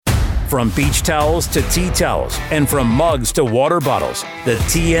From beach towels to tea towels, and from mugs to water bottles, the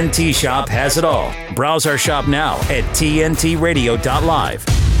TNT Shop has it all. Browse our shop now at tntradio.live.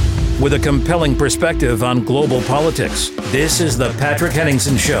 With a compelling perspective on global politics, this is the Patrick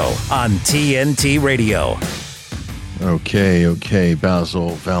Henningsen Show on TNT Radio. Okay, Basil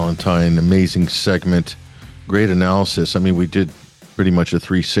Valentine, amazing segment, great analysis. I mean, we did pretty much a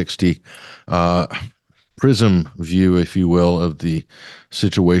 360 prism view, if you will, of the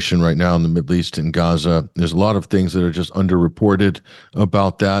situation right now in the Middle East and Gaza. There's a lot of things that are just underreported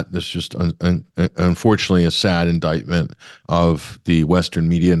about that. There's just unfortunately a sad indictment of the Western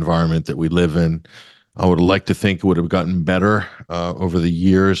media environment that we live in. I would like to think it would have gotten better over the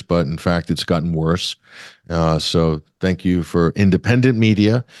years, but in fact, it's gotten worse. So thank you for independent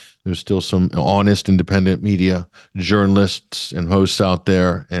media. There's still some honest, independent media journalists and hosts out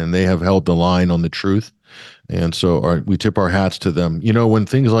there, and they have held the line on the truth. And so we tip our hats to them. You know, when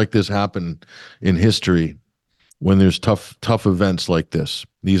things like this happen in history, when there's tough events like this,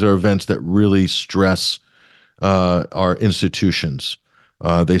 these are events that really stress our institutions.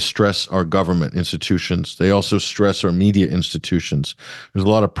 They stress our government institutions. They also stress our media institutions. There's a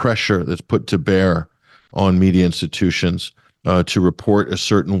lot of pressure that's put to bear on media institutions to report a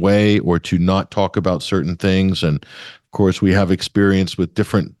certain way or to not talk about certain things. And of course, we have experience with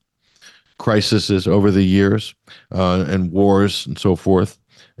different crises over the years and wars and so forth.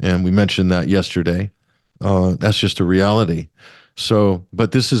 And we mentioned that yesterday. That's just a reality. So,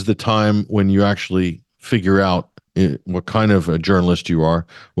 but this is the time when you actually figure out what kind of a journalist you are,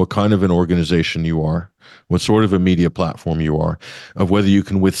 what kind of an organization you are, what sort of a media platform you are, of whether you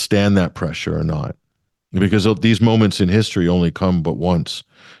can withstand that pressure or not. Because these moments in history only come but once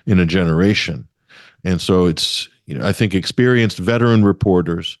in a generation. And so it's, you know, I think experienced veteran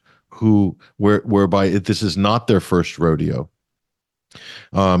reporters whereby this is not their first rodeo.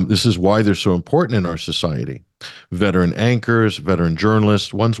 This is why they're so important in our society. Veteran anchors, veteran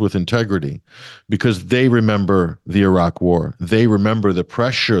journalists, ones with integrity, because they remember the Iraq War. They remember the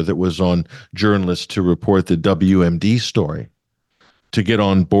pressure that was on journalists to report the WMD story, to get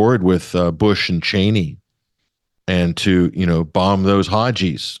on board with Bush and Cheney, and to, you know, bomb those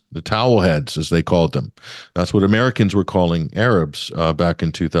Hajis, the towel heads, as they called them. That's what Americans were calling Arabs back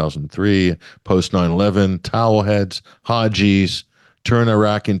in 2003, post 9/11, towel heads, Hajis, turn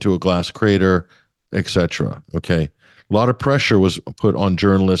Iraq into a glass crater, etc. Okay. A lot of pressure was put on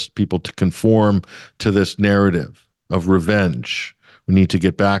journalists, people to conform to this narrative of revenge. We need to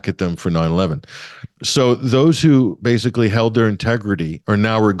get back at them for 9/11. So those who basically held their integrity are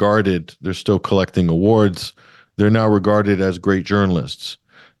now regarded, they're still collecting awards, they're now regarded as great journalists.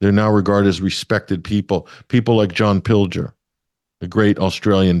 They're now regarded as respected people. People like John Pilger, a great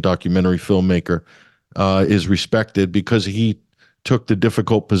Australian documentary filmmaker, is respected because he took the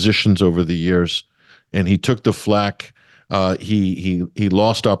difficult positions over the years, and he took the flack. He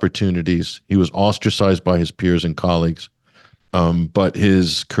lost opportunities. He was ostracized by his peers and colleagues. But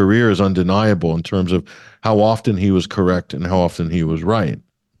his career is undeniable in terms of how often he was correct and how often he was right.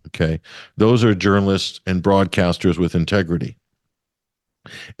 Okay, those are journalists and broadcasters with integrity.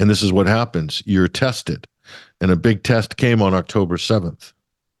 And this is what happens. You're tested. And a big test came on October 7th.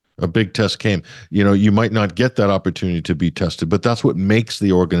 A big test came. You know, you might not get that opportunity to be tested, but that's what makes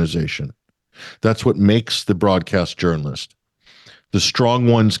the organization. That's what makes the broadcast journalist. The strong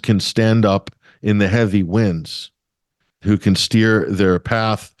ones can stand up in the heavy winds, who can steer their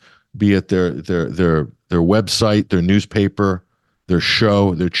path, be it their website, their newspaper, their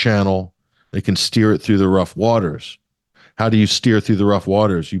show, their channel. They can steer it through the rough waters. How do you steer through the rough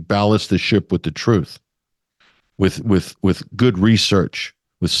waters? You ballast the ship with the truth, with good research,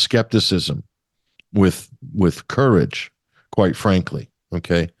 with skepticism, with courage, quite frankly.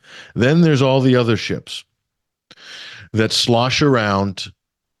 Okay. Then there's all the other ships that slosh around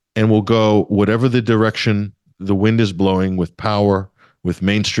and will go whatever the direction the wind is blowing, with power, with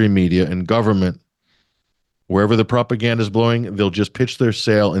mainstream media and government. Wherever the propaganda is blowing, they'll just pitch their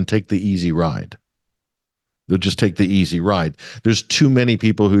sail and take the easy ride. They'll just take the easy ride. There's too many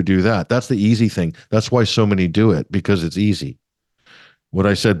people who do that. That's the easy thing. That's why so many do it, because it's easy. What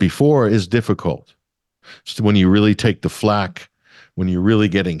I said before is difficult. So when you really take the flack, when you're really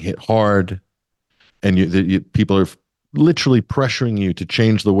getting hit hard, and people are literally pressuring you to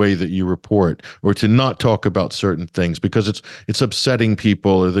change the way that you report or to not talk about certain things because it's upsetting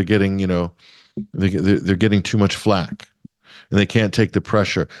people, or they're getting, you know, they're getting too much flack and they can't take the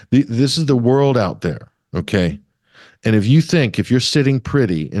pressure. This is the world out there, okay? And if you're sitting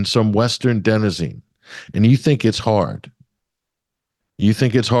pretty in some Western denizen and you think it's hard as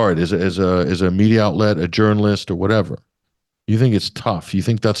a media outlet, a journalist, or whatever, You think it's tough. You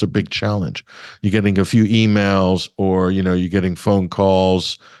think that's a big challenge. You're getting a few emails, or you're getting phone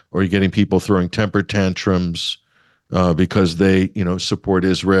calls, or you're getting people throwing temper tantrums because they support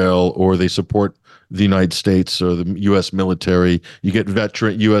Israel, or they support the United States or the U.S. military. You get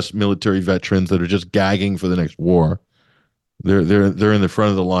U.S. military veterans that are just gagging for the next war. They're in the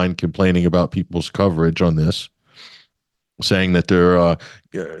front of the line complaining about people's coverage on this, saying that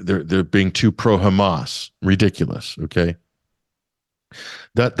they're being too pro Hamas. Ridiculous. Okay,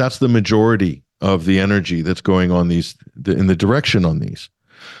 that's the majority of the energy that's going on in the direction on these,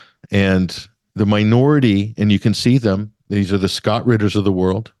 and the minority, and you can see them. These are the Scott Ritters of the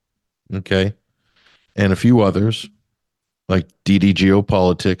world, okay, and a few others like DD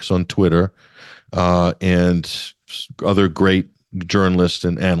Geopolitics on Twitter, and other great journalists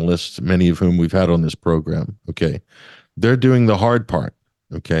and analysts, many of whom we've had on this program. Okay, they're doing the hard part.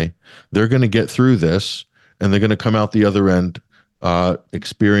 Okay, they're going to get through this, and they're going to come out the other end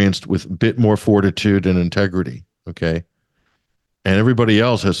experienced with a bit more fortitude and integrity. Okay, and everybody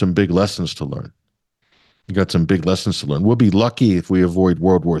else has some big lessons to learn. You got some big lessons to learn. We'll be lucky if we avoid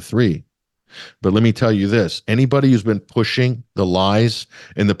World War III. But let me tell you this, anybody who's been pushing the lies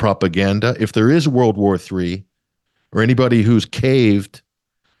and the propaganda, if there is World War III, or anybody who's caved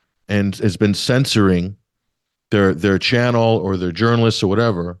and has been censoring their channel or their journalists or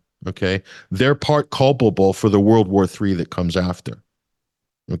whatever, okay, they're part culpable for the World War III that comes after.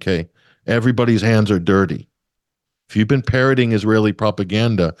 Okay, everybody's hands are dirty. If you've been parroting Israeli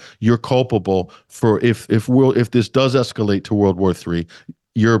propaganda, you're culpable for if this does escalate to World War III,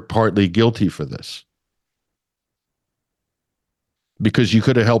 you're partly guilty for this. Because you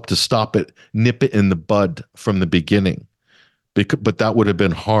could have helped to stop it, nip it in the bud from the beginning. But that would have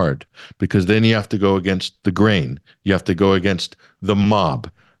been hard, because then you have to go against the grain. You have to go against the mob,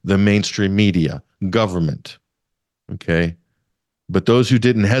 the mainstream media, government. Okay? But those who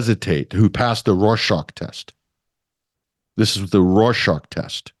didn't hesitate, who passed the Rorschach test. This is the Rorschach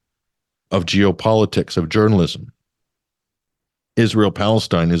test of geopolitics, of journalism.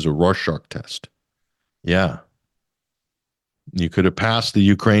 Israel-Palestine is a Rorschach test. Yeah. You could have passed the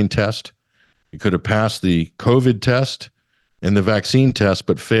Ukraine test. You could have passed the COVID test and the vaccine test,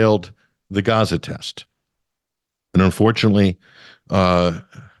 but failed the Gaza test. And unfortunately, the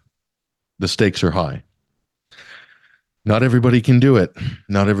stakes are high. Not everybody can do it.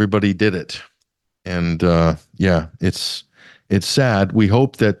 Not everybody did it. And yeah, it's sad. We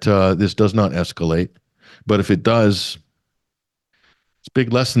hope that this does not escalate. But if it does, it's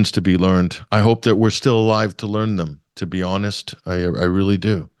big lessons to be learned. I hope that we're still alive to learn them, to be honest. I really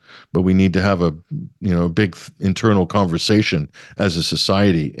do. But we need to have a big internal conversation as a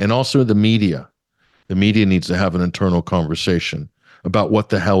society, and also the media. The media needs to have an internal conversation about what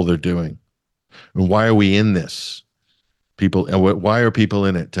the hell they're doing. And why are we in this? Why are people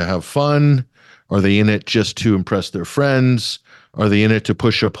in it? To have fun? Are they in it just to impress their friends? Are they in it to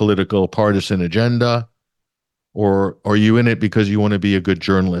push a political partisan agenda? Or are you in it because you want to be a good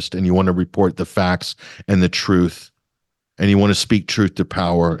journalist and you want to report the facts and the truth, and you want to speak truth to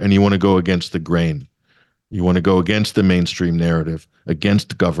power, and you want to go against the grain? You want to go against the mainstream narrative,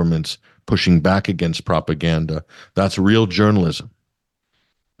 against governments, pushing back against propaganda. That's real journalism.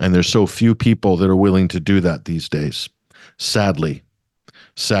 And there's so few people that are willing to do that these days. Sadly.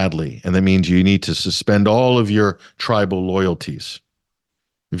 And that means you need to suspend all of your tribal loyalties.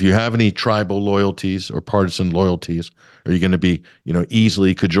 If you have any tribal loyalties or partisan loyalties, are you going to be,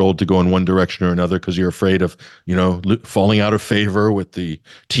 easily cajoled to go in one direction or another because you're afraid of, falling out of favor with the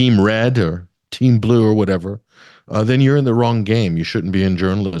team red or team blue or whatever? Then you're in the wrong game. You shouldn't be in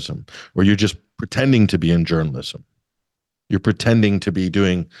journalism, or you're just pretending to be in journalism. You're pretending to be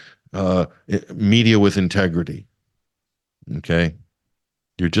doing media with integrity. Okay?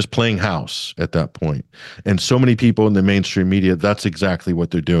 You're just playing house at that point. And so many people in the mainstream media, that's exactly what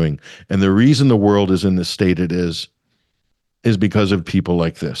they're doing. And the reason the world is in the state it is because of people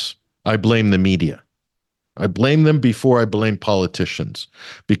like this. I blame the media. I blame them before I blame politicians.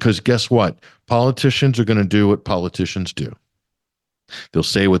 Because guess what? Politicians are going to do what politicians do. They'll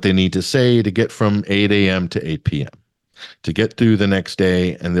say what they need to say to get from 8 a.m. to 8 p.m. to get through the next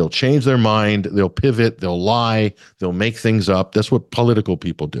day, and they'll change their mind, they'll pivot, they'll lie, they'll make things up. That's what political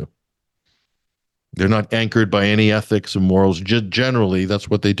people do. They're not anchored by any ethics and morals. Generally, that's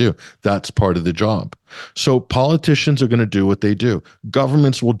what they do. That's part of the job. So politicians are going to do what they do.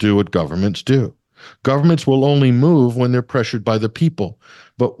 Governments will do what governments do. Governments will only move when they're pressured by the people.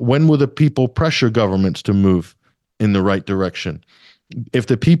 But when will the people pressure governments to move in the right direction? If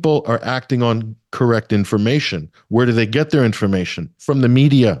the people are acting on correct information, where do they get their information? From the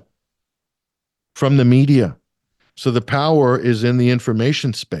media. From the media. So the power is in the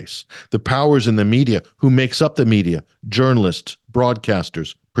information space. The power is in the media. Who makes up the media? Journalists,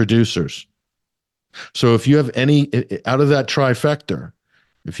 broadcasters, producers. So if you have any, out of that trifecta,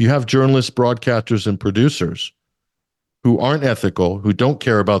 if you have journalists, broadcasters, and producers who aren't ethical, who don't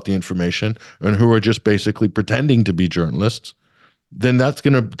care about the information, and who are just basically pretending to be journalists, then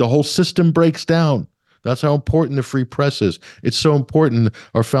the whole system breaks down. That's how important the free press is. It's so important.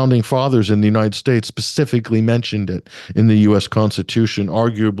 Our founding fathers in the United States specifically mentioned it in the U.S. Constitution,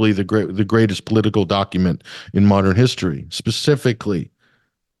 arguably the greatest political document in modern history, specifically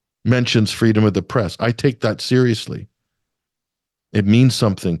mentions freedom of the press. I take that seriously. It means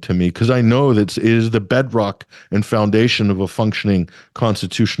something to me because I know that it is the bedrock and foundation of a functioning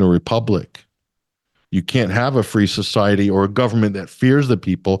constitutional republic. You can't have a free society or a government that fears the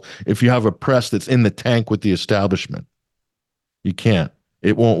people if you have a press that's in the tank with the establishment. You can't.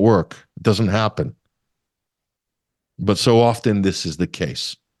 It won't work. It doesn't happen. But so often this is the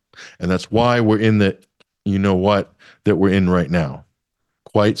case. And that's why we're in the, that we're in right now.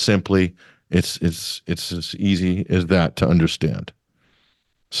 Quite simply, it's as easy as that to understand.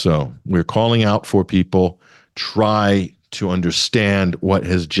 So we're calling out for people, try to understand what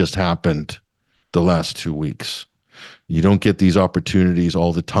has just happened the last 2 weeks. You don't get these opportunities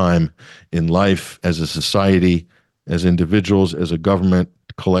all the time in life, as a society, as individuals, as a government,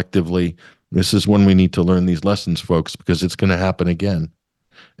 collectively. This is when we need to learn these lessons, folks, because it's going to happen again.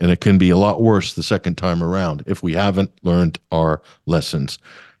 And it can be a lot worse the second time around if we haven't learned our lessons.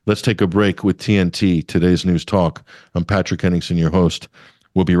 Let's take a break with TNT, today's News Talk. I'm Patrick Henningsen, your host.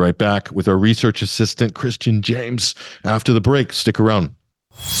 We'll be right back with our research assistant, Kristian James, after the break. Stick around.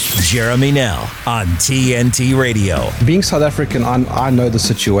 Jeremy Nell on TNT Radio. Being South African, I know the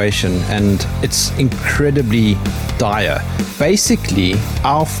situation, and it's incredibly dire. Basically,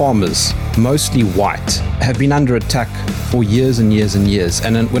 our farmers, mostly white, have been under attack for years and years and years.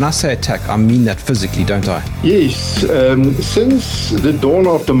 And when I say attack, I mean that physically, don't I? Yes. Since the dawn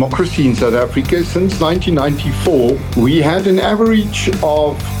of democracy in South Africa, since 1994, we had an average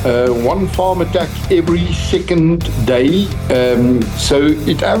of one farm attack every second day. So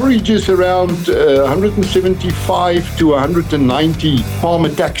it averages around 175 to 190 farm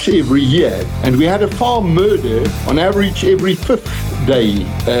attacks every year. And we had a farm murder on average every fifth day.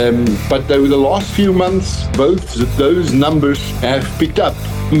 But over the last few months, both those numbers have picked up.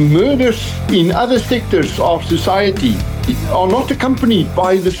 Murders in other sectors of society are not accompanied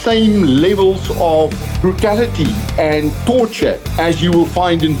by the same levels of brutality and torture as you will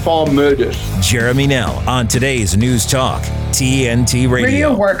find in farm murders. Jeremy Nell on today's News Talk, TNT Radio.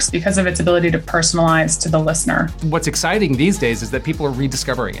 Radio works because of its ability to personalize to the listener. What's exciting these days is that people are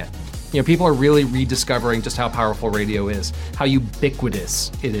rediscovering it. People are really rediscovering just how powerful radio is, how ubiquitous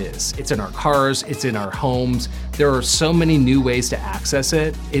it is. It's in our cars, it's in our homes. There are so many new ways to access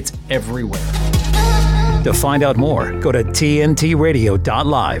it. It's everywhere. To find out more, go to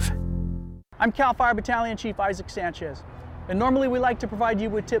tntradio.live. I'm CAL FIRE Battalion Chief Isaac Sanchez, and normally we like to provide you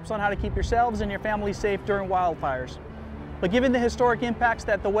with tips on how to keep yourselves and your family safe during wildfires. But given the historic impacts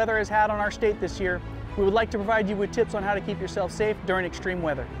that the weather has had on our state this year, we would like to provide you with tips on how to keep yourself safe during extreme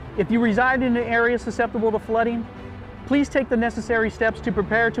weather. If you reside in an area susceptible to flooding, please take the necessary steps to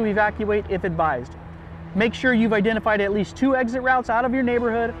prepare to evacuate if advised. Make sure you've identified at least 2 exit routes out of your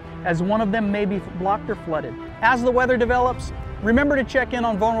neighborhood, as one of them may be blocked or flooded. As the weather develops, remember to check in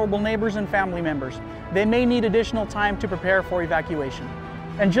on vulnerable neighbors and family members. They may need additional time to prepare for evacuation.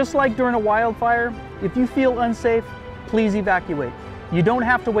 And just like during a wildfire, if you feel unsafe, please evacuate. You don't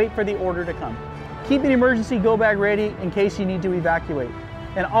have to wait for the order to come. Keep an emergency go bag ready in case you need to evacuate.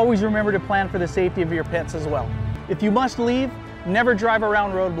 And always remember to plan for the safety of your pets as well. If you must leave, never drive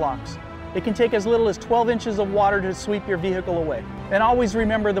around roadblocks. It can take as little as 12 inches of water to sweep your vehicle away. And always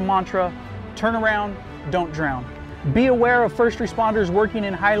remember the mantra, turn around, don't drown. Be aware of first responders working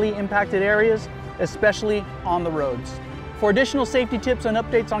in highly impacted areas, especially on the roads. For additional safety tips and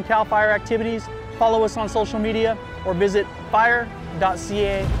updates on CAL FIRE activities, follow us on social media or visit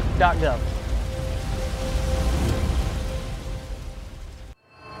fire.ca.gov.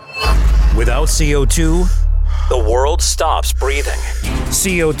 Without CO2, the world stops breathing.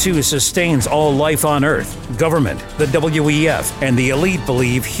 CO2 sustains all life on Earth. Government, the WEF, and the elite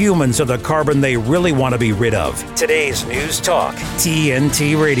believe humans are the carbon they really want to be rid of. Today's News Talk,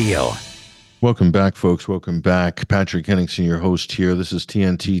 TNT Radio. Welcome back, folks. Welcome back. Patrick Henningsen, your host here. This is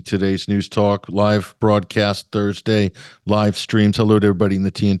TNT Today's News Talk, live broadcast Thursday, live streams. Hello to everybody in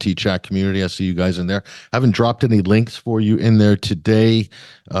the TNT chat community. I see you guys in there. Haven't dropped any links for you in there today,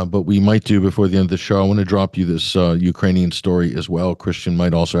 but we might do before the end of the show. I want to drop you this Ukrainian story as well. Kristian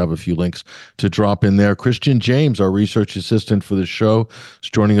might also have a few links to drop in there. Kristian James, our research assistant for the show, is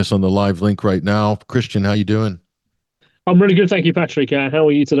joining us on the live link right now. Kristian, how you doing? I'm really good, thank you, Patrick. How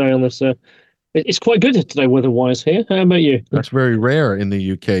are you today on this? It's quite good today weather-wise here. How about you? That's very rare in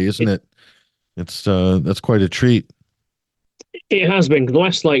the UK, isn't it? It's that's quite a treat. It has been the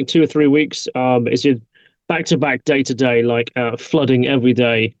last 2 or 3 weeks. It's back-to-back, day-to-day, flooding every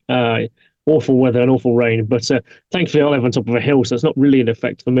day. Awful weather and awful rain, but thankfully I live on top of a hill, so it's not really an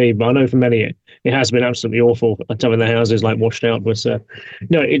effect for me, but I know for many it has been absolutely awful. Some of the houses washed out, but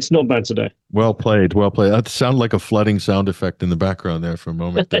no, it's not bad today. Well played. That sounded like a flooding sound effect in the background there for a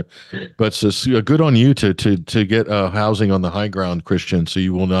moment there. But it's good on you to get housing on the high ground, Kristian, so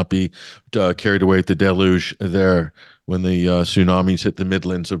you will not be carried away with the deluge there when the tsunamis hit the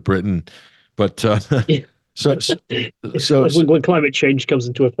Midlands of Britain. But yeah. So when climate change comes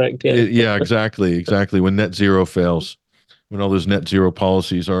into effect, yeah, exactly. When net zero fails, when all those net zero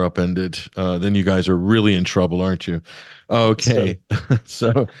policies are upended, then you guys are really in trouble, aren't you? Okay,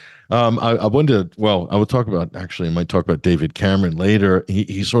 so I wanted to, I would talk about, actually, I might talk about David Cameron later.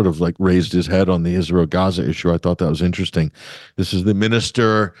 He sort of raised his head on the Israel-Gaza issue. I thought that was interesting. This is the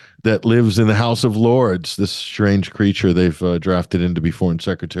minister that lives in the House of Lords, this strange creature they've drafted in to be foreign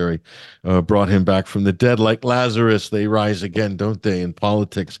secretary, brought him back from the dead like Lazarus. They rise again, don't they, in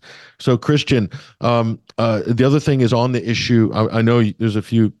politics? So, Kristian, the other thing is on the issue, I know there's a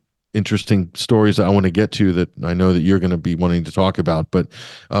few interesting stories that I want to get to that I know that you're going to be wanting to talk about. But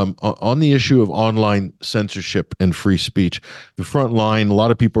on the issue of online censorship and free speech, the front line, a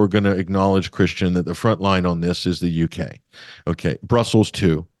lot of people are going to acknowledge, Kristian, that the front line on this is the UK. Okay, Brussels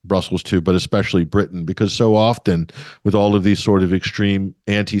too, but especially Britain, because so often with all of these sort of extreme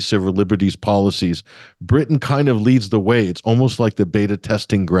anti-civil liberties policies, Britain kind of leads the way. It's almost like the beta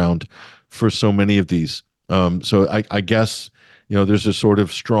testing ground for so many of these. So I guess, there's a sort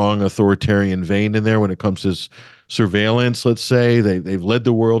of strong authoritarian vein in there when it comes to surveillance, let's say. They've led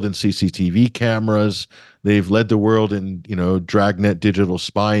the world in CCTV cameras. They've led the world in, dragnet digital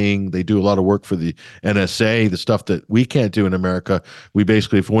spying. They do a lot of work for the NSA, the stuff that we can't do in America. We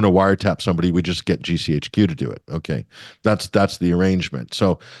basically, if we want to wiretap somebody, we just get GCHQ to do it. Okay, that's the arrangement.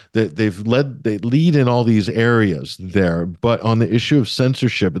 So they lead in all these areas there. But on the issue of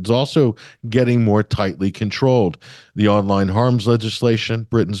censorship, it's also getting more tightly controlled. The online harms legislation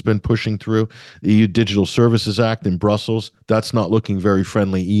Britain's been pushing through, the EU Digital Services Act in Brussels, that's not looking very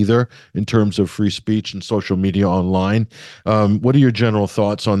friendly either in terms of free speech and social media online. What are your general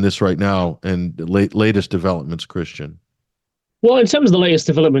thoughts on this right now and latest developments, Kristian? Well, in terms of the latest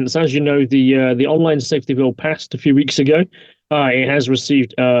developments, as you know, the online safety bill passed a few weeks ago. It has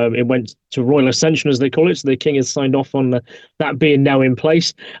received, it went to royal ascension, as they call it. So the king has signed off on that being now in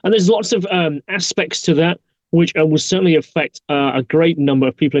place. And there's lots of aspects to that which will certainly affect a great number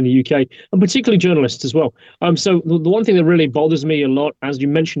of people in the UK, and particularly journalists as well. So the one thing that really bothers me a lot, as you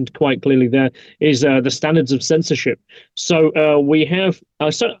mentioned quite clearly there, is the standards of censorship. So we have,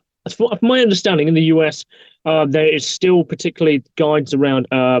 from my understanding, in the US, there is still particularly guides around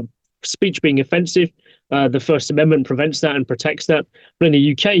speech being offensive. The First Amendment prevents that and protects that. But in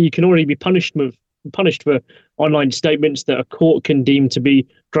the UK, you can already be punished for online statements that a court can deem to be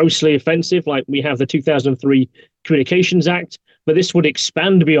grossly offensive, like we have the 2003 Communications Act, but this would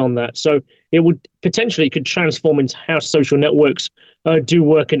expand beyond that. So it would potentially could transform into how social networks do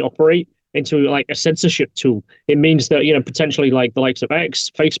work and operate into a censorship tool. It means that, potentially the likes of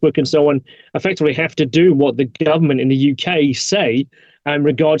X, Facebook, and so on effectively have to do what the government in the UK say in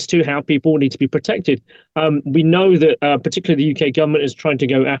regards to how people need to be protected. We know that particularly the UK government is trying to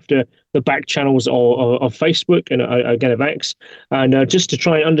go after the back channels of Facebook and again of X, and just to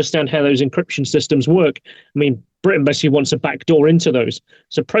try and understand how those encryption systems work. I mean, Britain basically wants a backdoor into those.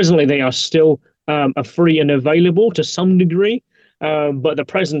 So presently they are still free and available to some degree, but at the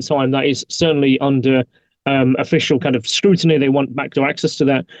present time that is certainly under official kind of scrutiny. They want backdoor access to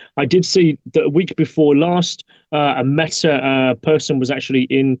that. I did see that a week before last, a Meta person was actually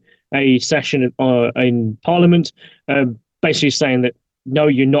in a session in Parliament, basically saying that, no,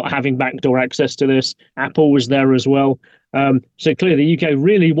 you're not having backdoor access to this. Apple was there as well. So clearly the UK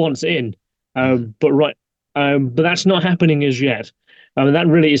really wants in, but that's not happening as yet. That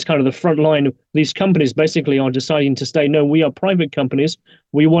really is kind of the front line. These companies basically are deciding to say, no, we are private companies.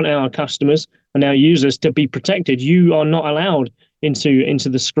 We want our customers and our users to be protected. You are not allowed into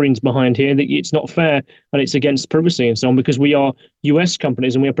the screens behind here, that it's not fair and it's against privacy and so on, because we are US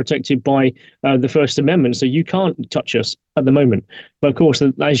companies and we are protected by the First Amendment. So you can't touch us at the moment. But of course,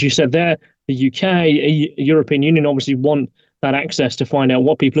 as you said there, the UK, European Union obviously want that access to find out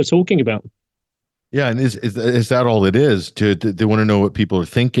what people are talking about. Yeah, and is that all it is? They want to know what people are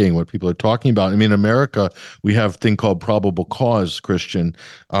thinking, what people are talking about. I mean, in America, we have a thing called probable cause, Kristian.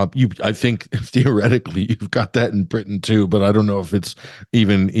 I think theoretically you've got that in Britain too, but I don't know if it's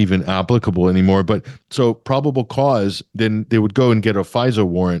even applicable anymore. But so probable cause, then they would go and get a FISA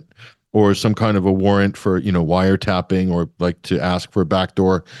warrant or some kind of a warrant for, wiretapping, or like to ask for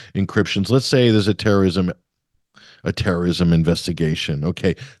backdoor encryptions. Let's say there's a terrorism investigation.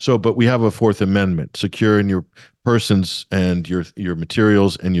 Okay. So, but we have a Fourth Amendment, securing your persons and your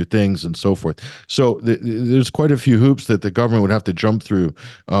materials and your things and so forth. So there's quite a few hoops that the government would have to jump through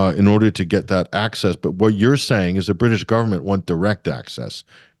in order to get that access. But what you're saying is the British government want direct access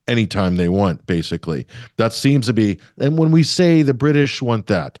anytime they want, basically. That seems to be, and when we say the British want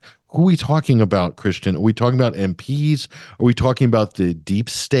that, who are we talking about, Kristian? Are we talking about MPs? Are we talking about the deep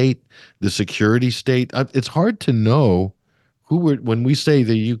state, the security state? It's hard to know when we say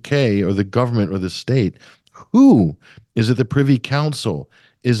the UK or the government or the state, who? Is it the Privy Council?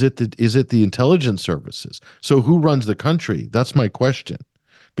 Is it the intelligence services? So who runs the country? That's my question.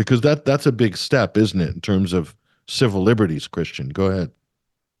 Because that's a big step, isn't it, in terms of civil liberties, Kristian? Go ahead.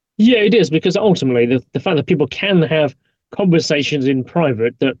 Yeah, it is, because ultimately the fact that people can have conversations in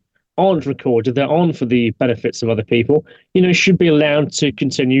private that aren't recorded, that aren't for the benefits of other people, should be allowed to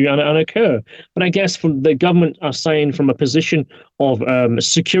continue and occur. But I guess from the government are saying, from a position of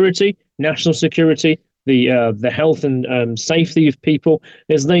security, national security, the health and safety of people,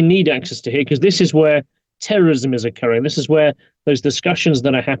 is they need access to here, because this is where terrorism is occurring. This is where those discussions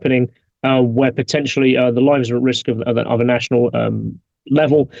that are happening, where potentially the lives are at risk of a national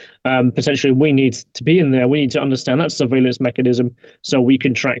level, potentially we need to be in there. We need to understand that surveillance mechanism so we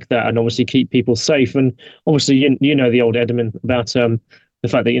can track that and obviously keep people safe. And obviously, the old Edelman about the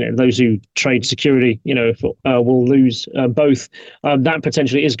fact that those who trade security, will lose both. That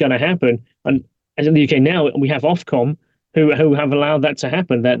potentially is going to happen. And as in the UK now, we have Ofcom who have allowed that to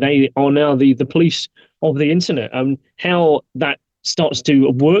happen. That they are now the police of the internet. How that starts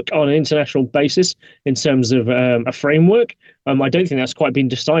to work on an international basis in terms of a framework, I don't think that's quite been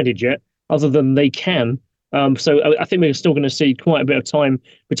decided yet, other than they can. So I think we're still going to see quite a bit of time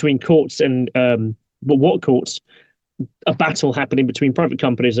between courts and what courts, a battle happening between private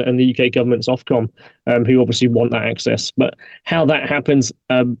companies and the UK government's Ofcom, who obviously want that access. But how that happens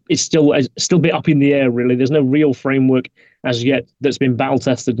is still a bit up in the air, really. There's no real framework as yet that's been battle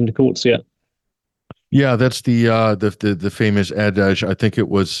tested in the courts yet. Yeah, that's the famous adage. I think it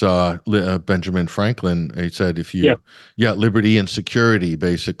was Benjamin Franklin. He said, liberty and security,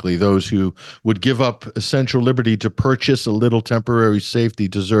 basically. Those who would give up essential liberty to purchase a little temporary safety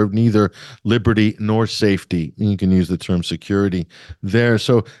deserve neither liberty nor safety. And you can use the term security there.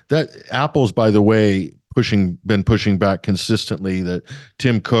 So that Apple's, by the way, been pushing back consistently. That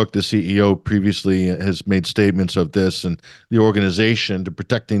Tim Cook, the CEO, previously has made statements of this, and the organization to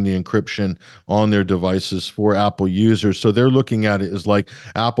protecting the encryption on their devices for Apple users. So they're looking at it as like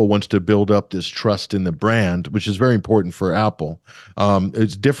Apple wants to build up this trust in the brand, which is very important for Apple.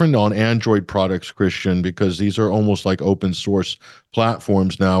 It's different on Android products, Kristian, because these are almost like open source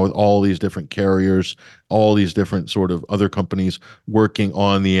platforms now, with all these different carriers, all these different sort of other companies working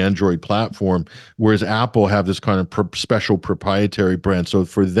on the Android platform, whereas Apple have this kind of special proprietary brand. So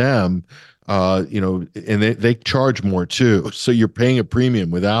for them, and they charge more too. So you're paying a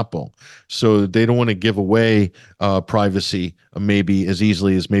premium with Apple. So they don't want to give away privacy maybe as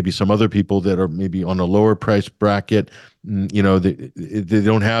easily as maybe some other people that are maybe on a lower price bracket. They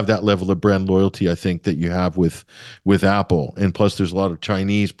don't have that level of brand loyalty, I think, that you have with Apple. And plus, there's a lot of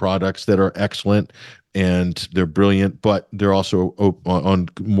Chinese products that are excellent and they're brilliant, but they're also on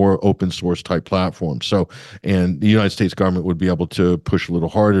more open source type platforms. So, and the United States government would be able to push a little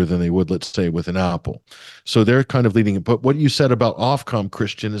harder than they would, let's say, with an Apple. So they're kind of leading it. But what you said about Ofcom,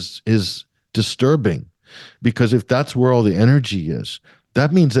 Kristian, is disturbing, because if that's where all the energy is,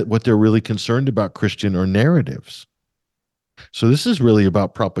 that means that what they're really concerned about, Kristian, are narratives. So this is really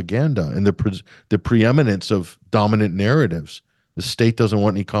about propaganda and the preeminence of dominant narratives. The state doesn't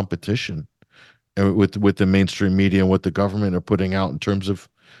want any competition with the mainstream media and what the government are putting out in terms of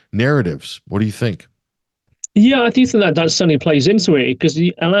narratives. What do you think? Yeah, I do think that certainly plays into it, because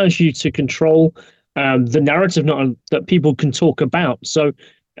it allows you to control the narrative that people can talk about. So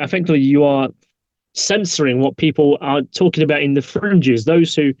effectively, you are censoring what people are talking about in the fringes,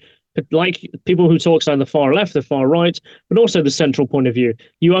 those who like people who talk on the far left, the far right, but also the central point of view.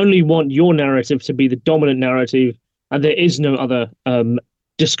 You only want your narrative to be the dominant narrative, and there is no other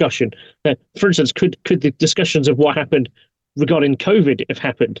discussion. For instance, could the discussions of what happened regarding COVID have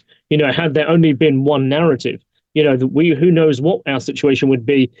happened? Had there only been one narrative, who knows what our situation would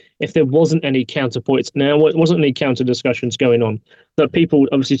be if there wasn't any counterpoints. Now, it wasn't any counter discussions going on. That people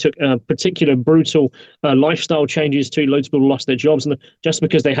obviously took particular brutal lifestyle changes to. Loads of people lost their jobs, and just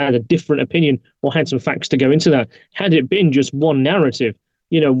because they had a different opinion or had some facts to go into that. Had it been just one narrative,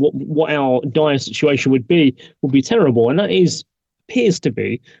 what our dire situation would be terrible, and that appears to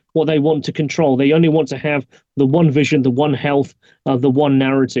be what they want to control. They only want to have the one vision, the one health, the one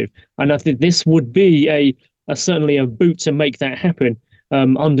narrative, and I think this would be certainly a boot to make that happen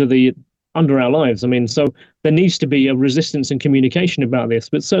under our lives. I mean, so there needs to be a resistance and communication about this.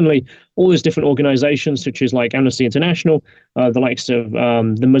 But certainly, all these different organisations, such as like Amnesty International, the likes of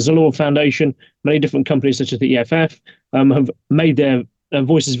the Mozilla Foundation, many different companies such as the EFF, have made their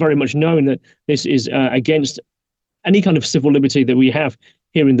voices very much known that this is against any kind of civil liberty that we have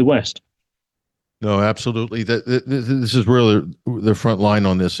here in the West. No, absolutely. This is where the front line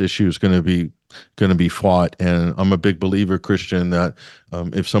on this issue is going to be fought, and I'm a big believer, Kristian, that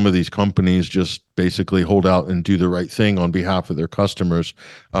if some of these companies just basically hold out and do the right thing on behalf of their customers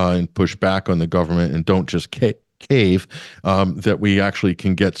and push back on the government and don't just cave, that we actually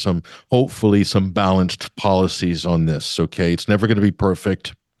can get hopefully some balanced policies on this. Okay, it's never going to be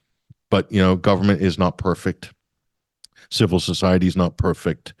perfect, but government is not perfect. Civil society is not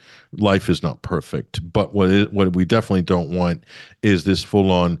perfect. Life is not perfect. But what we definitely don't want is this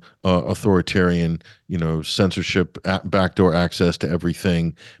full-on authoritarian, censorship, backdoor access to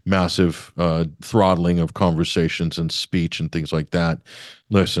everything, massive throttling of conversations and speech and things like that.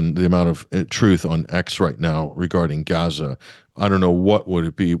 Listen, the amount of truth on X right now regarding Gaza, I don't know what would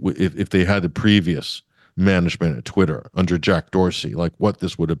it be if they had the previous management at Twitter under Jack Dorsey, like what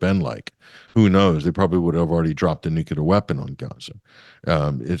this would have been like. Who knows? They probably would have already dropped a nuclear weapon on Gaza.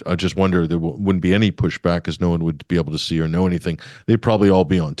 I just wonder there wouldn't be any pushback because no one would be able to see or know anything. They'd probably all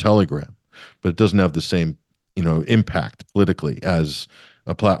be on Telegram, but it doesn't have the same, impact politically as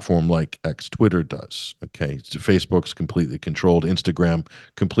a platform like X Twitter does. Okay, so Facebook's completely controlled, Instagram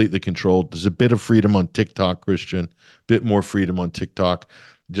completely controlled. There's a bit of freedom on TikTok, Kristian, bit more freedom on TikTok.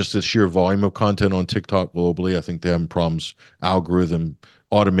 Just the sheer volume of content on TikTok globally, I think they're having problems. Algorithm,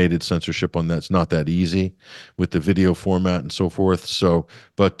 automated censorship on that's not that easy with the video format and so forth. So,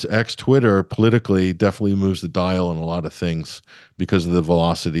 but X Twitter politically definitely moves the dial on a lot of things because of the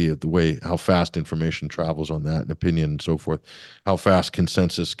velocity of the way, how fast information travels on that and opinion and so forth, how fast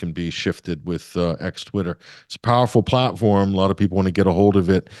consensus can be shifted with X Twitter. It's a powerful platform. A lot of people want to get a hold of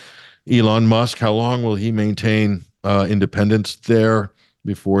it. Elon Musk, how long will he maintain independence there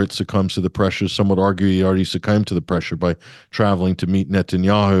before it succumbs to the pressure? Some would argue he already succumbed to the pressure by traveling to meet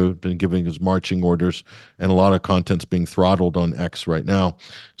Netanyahu, been giving his marching orders, and a lot of content's being throttled on X right now.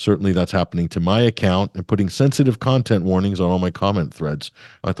 Certainly that's happening to my account and putting sensitive content warnings on all my comment threads.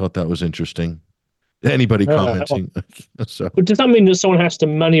 I thought that was interesting. Anybody commenting. So, but does that mean that someone has to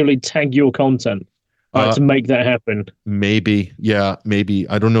manually tag your content? To make that happen? Maybe. Yeah, maybe.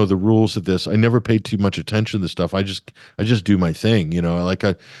 I don't know the rules of this. I never paid too much attention to this stuff. I just do my thing,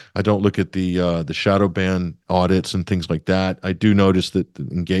 I don't look at the shadow ban audits and things like that. I do notice that the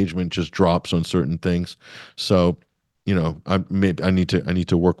engagement just drops on certain things. So, I need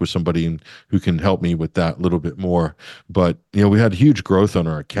to work with somebody who can help me with that a little bit more. But, we had huge growth on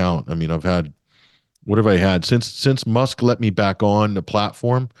our account. I mean, what have I had since Musk let me back on the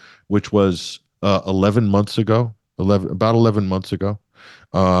platform, which was 11 months ago.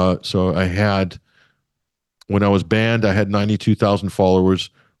 So I had, when I was banned, I had 92,000 followers.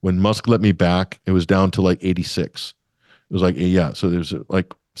 When Musk let me back, it was down to like 86. It was like, yeah, so there's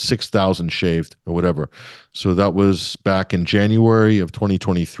like 6,000 shaved or whatever. So that was back in January of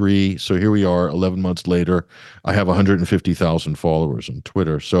 2023. So here we are 11 months later. I have 150,000 followers on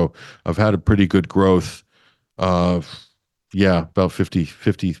Twitter. So I've had a pretty good growth of, about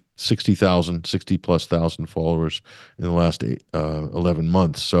 60 plus thousand followers in the last 11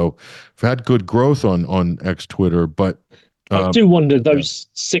 months. So I've had good growth on X Twitter, but I do wonder those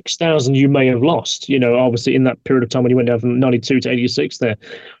 6,000 you may have lost, obviously in that period of time when you went down from 92 to 86 there.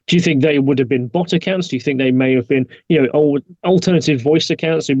 Do you think they would have been bot accounts? Do you think they may have been, alternative voice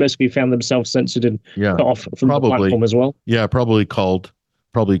accounts who basically found themselves censored and cut off from the platform as well? Yeah, probably called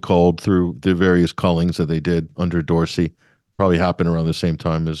through the various callings that they did under Dorsey. Probably happened around the same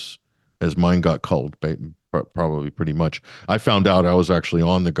time as mine got culled probably pretty much. I found out I was actually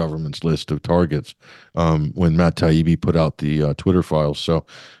on the government's list of targets when Matt Taibbi put out the Twitter files. So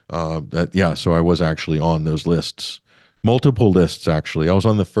so I was actually on those lists, multiple lists actually. I was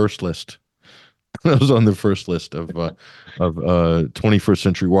on the first list. I was on the first list of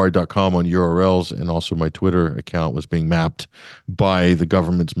 21stcenturywire.com on URLs, and also my Twitter account was being mapped by the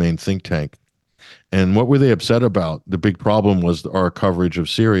government's main think tank. And what were they upset about? The big problem was our coverage of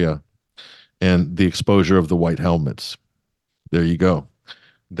Syria and the exposure of the white helmets. There you go.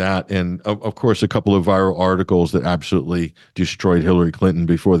 That, and of course, a couple of viral articles that absolutely destroyed Hillary Clinton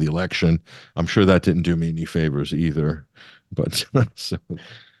before the election. I'm sure that didn't do me any favors either. But so.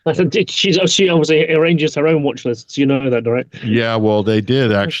 She obviously arranges her own watch lists. You know that, right? Yeah, well, they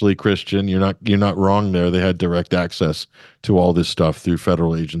did actually, Kristian. You're not wrong there. They had direct access to all this stuff through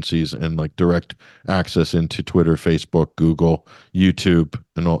federal agencies, and like direct access into Twitter, Facebook, Google, YouTube,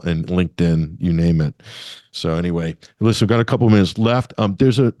 and LinkedIn, you name it. So anyway, listen, we've got a couple minutes left.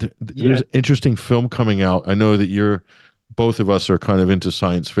 There's an interesting film coming out. I know that both of us are kind of into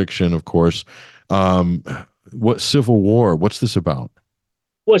science fiction, of course. What Civil War? What's this about?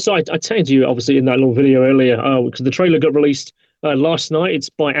 Well, so I tagged you, obviously, in that little video earlier, because the trailer got released last night. It's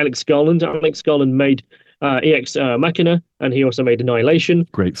by Alex Garland. Alex Garland made Ex Machina, and he also made Annihilation.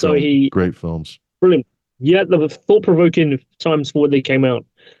 Great film. Great films. Brilliant. Yeah, the thought-provoking times for when they came out.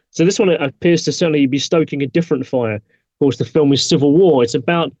 So this one appears to certainly be stoking a different fire. Of course, the film is Civil War. It's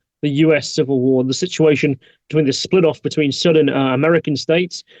about the U.S. Civil War, the situation between the split-off between certain American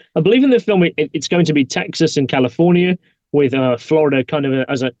states. I believe in the film it's going to be Texas and California, with Florida kind of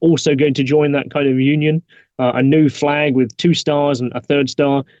also going to join that kind of union. A new flag with 2 stars and a 3rd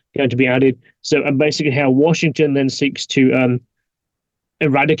star going to be added. So basically how Washington then seeks to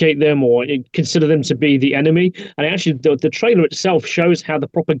eradicate them or consider them to be the enemy. And actually the trailer itself shows how the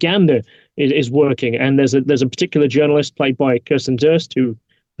propaganda is working. And there's a particular journalist played by Kirsten Dunst, who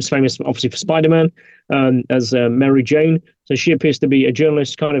was famous obviously for Spider-Man, as Mary Jane. So she appears to be a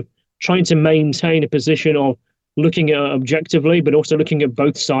journalist kind of trying to maintain a position of looking at objectively, but also looking at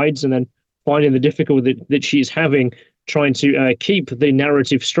both sides, and then finding the difficulty that she's having trying to keep the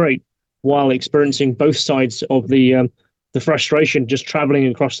narrative straight while experiencing both sides of the frustration just traveling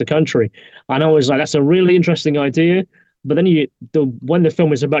across the country. And I was like, that's a really interesting idea. But then when the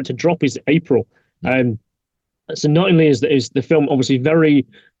film is about to drop is April. So not only is the film obviously very,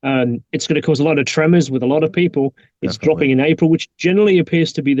 it's going to cause a lot of tremors with a lot of people. It's Definitely. dropping in April, which generally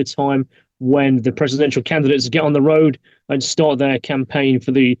appears to be the time when the presidential candidates get on the road and start their campaign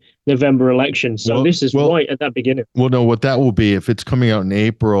for the November election. So this is right at that beginning. Well, no, what that will be, if it's coming out in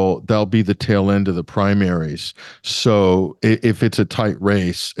April, that'll be the tail end of the primaries. So if it's a tight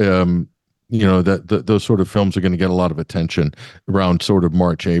race, those sort of films are going to get a lot of attention around sort of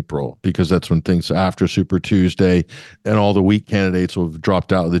March, April, because that's when things after Super Tuesday and all the weak candidates will have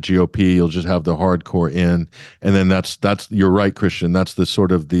dropped out of the GOP. You'll just have the hardcore in. And then that's you're right, Kristian. That's the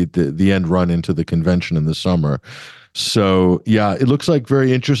sort of the end run into the convention in the summer. So yeah, it looks like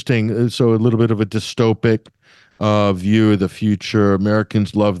very interesting. So a little bit of a dystopic view of the future.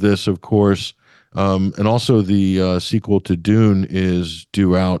 Americans love this, of course. And also the sequel to Dune is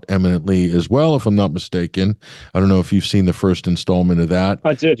due out eminently as well, if I'm not mistaken. I don't know if you've seen the first installment of that.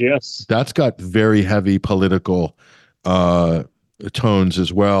 I did, yes. That's got very heavy political tones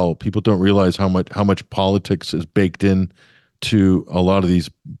as well. People don't realize how much politics is baked in to a lot of these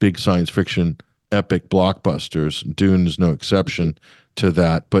big science fiction epic blockbusters. Dune is no exception to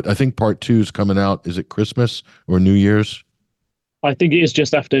that. But I think part 2 is coming out. Is it Christmas or New Year's? I think it is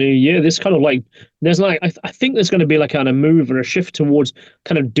just after New Year. This kind of like, I think there's going to be like kind of move or a shift towards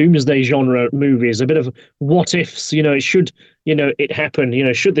kind of doomsday genre movies, a bit of what ifs, it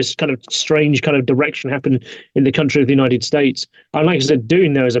happen, should this kind of strange kind of direction happen in the country of the United States. And like I said,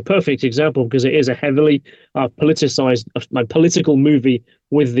 Dune there is a perfect example because it is a heavily politicized, political movie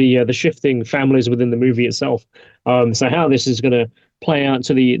with the shifting families within the movie itself. So how this is going to play out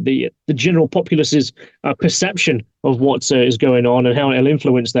to the general populace's perception of what is going on and how it'll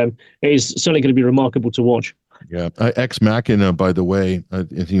influence them is certainly going to be remarkable to watch. Yeah, Ex Machina, by the way, I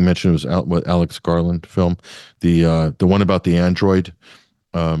think you mentioned it was Alex Garland film, the one about the android.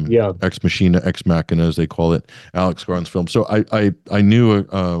 Ex Machina, as they call it, Alex Garland's film. So I knew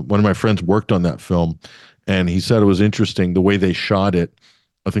one of my friends worked on that film, and he said it was interesting the way they shot it.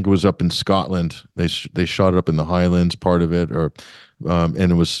 I think it was up in Scotland. They shot it up in the Highlands, part of it,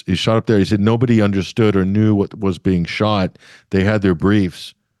 and he shot up there. He said nobody understood or knew what was being shot. They had their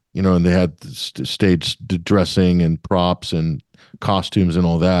briefs, and they had stage dressing and props and costumes and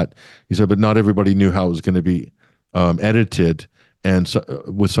all that. He said, but not everybody knew how it was going to be edited. And so,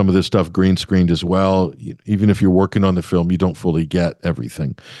 with some of this stuff green screened as well, even if you're working on the film, you don't fully get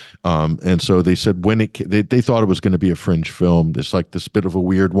everything. And so they said they thought it was going to be a fringe film. It's like this bit of a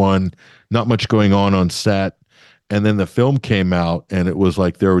weird one, not much going on set. And then the film came out, and it was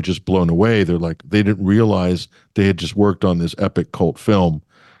like they were just blown away. They're like, they didn't realize they had just worked on this epic cult film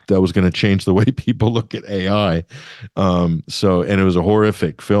that was going to change the way people look at AI. And it was a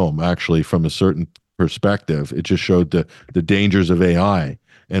horrific film, actually, from a certain perspective. It just showed the dangers of AI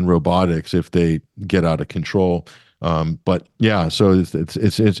and robotics if they get out of control. But yeah, so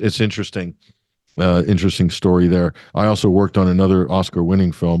it's interesting. Interesting story there. I also worked on another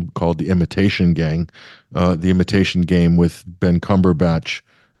Oscar-winning film called The Imitation Gang, The Imitation Game with Ben Cumberbatch,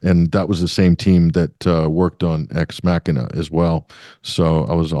 and that was the same team that worked on Ex Machina as well. So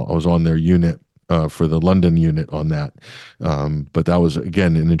I was on their unit for the London unit on that. But that was,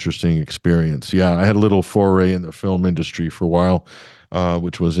 again, an interesting experience. Yeah, I had a little foray in the film industry for a while,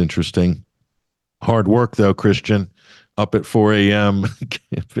 which was interesting. Hard work, though, Kristian. Up at 4 a.m.,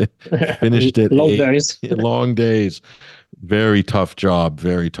 finished at long 8. days. Long days. Very tough job.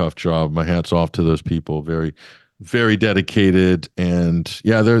 Very tough job. My hat's off to those people. Very, very dedicated, and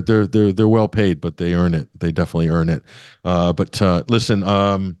yeah, they're well paid, but they earn it. They definitely earn it. But listen,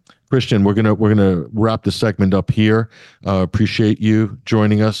 Kristian, we're gonna wrap the segment up here. Appreciate you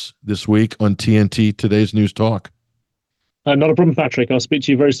joining us this week on TNT Today's News Talk. Not a problem, Patrick. I'll speak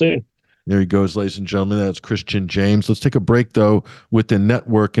to you very soon. There he goes, ladies and gentlemen. That's Kristian James. Let's take a break, though, with the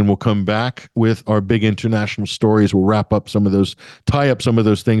network, and we'll come back with our big international stories. We'll tie up some of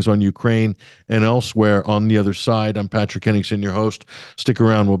those things on Ukraine and elsewhere on the other side. I'm Patrick Henningsen, your host. Stick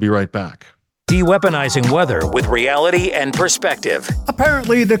around. We'll be right back. De-weaponizing weather with reality and perspective.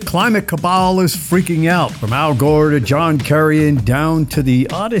 Apparently, the climate cabal is freaking out, from Al Gore to John Kerry and down to the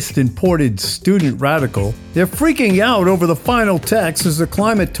oddest imported student radical. They're freaking out over the final text as the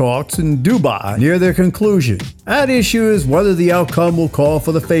climate talks in Dubai near their conclusion. At issue is whether the outcome will call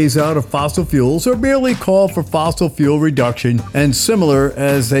for the phase-out of fossil fuels or merely call for fossil fuel reduction and similar,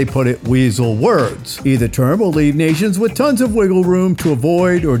 as they put it, weasel words. Either term will leave nations with tons of wiggle room to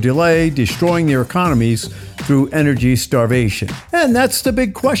avoid or delay destroying their economies through energy starvation. And that's the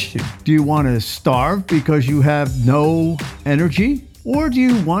big question. Do you want to starve because you have no energy? Or do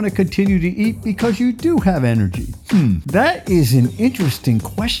you want to continue to eat because you do have energy? That is an interesting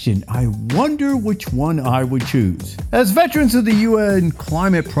question. I wonder which one I would choose. As veterans of the UN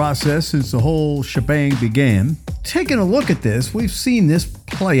climate process since the whole shebang began, taking a look at this, we've seen this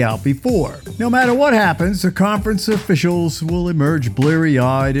play out before. No matter what happens, the conference officials will emerge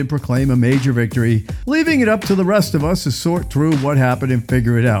bleary-eyed and proclaim a major victory, leaving it up to the rest of us to sort through what happened and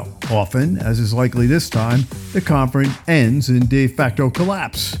figure it out. Often, as is likely this time, the conference ends in de facto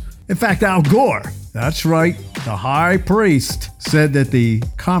collapse. In fact, Al Gore, that's right, the high priest, said that the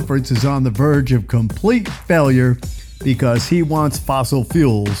conference is on the verge of complete failure because he wants fossil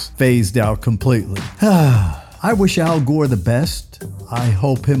fuels phased out completely. I wish Al Gore the best. I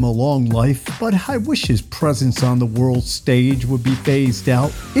hope him a long life, but I wish his presence on the world stage would be phased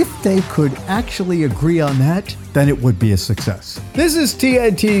out. If they could actually agree on that, then it would be a success. This is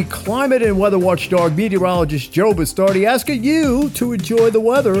TNT climate and weather watchdog meteorologist Joe Bastardi asking you to enjoy the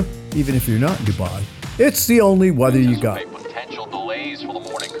weather, even if you're not in Dubai. It's the only weather you got. Potential delays for the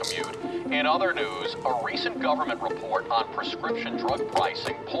morning commute. In other news, a recent government report on prescription drug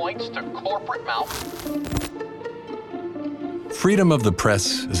pricing points to corporate Freedom of the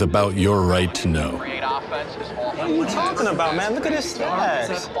press is about your right to know. What are you talking about, man? Look at his stats.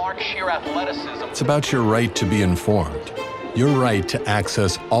 It's about your right to be informed. Your right to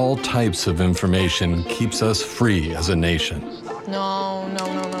access all types of information keeps us free as a nation. No.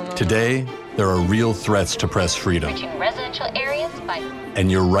 Today, there are real threats to press freedom. Reaching residential areas by... And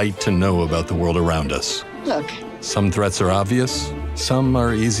your right to know about the world around us. Look. Some threats are obvious, some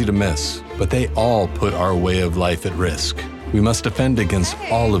are easy to miss, but they all put our way of life at risk. We must defend against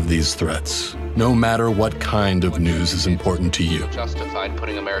all of these threats, no matter what kind of news is important to you. Justified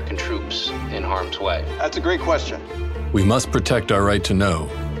putting American troops in harm's way. That's a great question. We must protect our right to know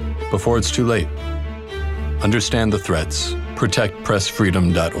before it's too late. Understand the threats.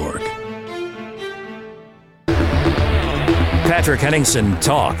 ProtectPressFreedom.org. Patrick Henningsen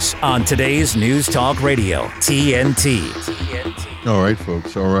talks on today's News Talk Radio, TNT. All right,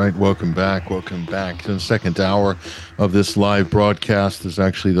 folks. All right. Welcome back. Welcome back. In the second hour of this live broadcast is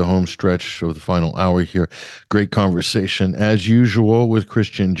actually the home stretch of the final hour here. Great conversation, as usual, with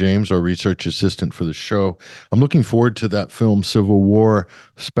Kristian James, our research assistant for the show. I'm looking forward to that film, Civil War,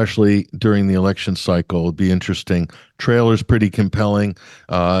 especially during the election cycle. It'll be interesting. Trailer's pretty compelling.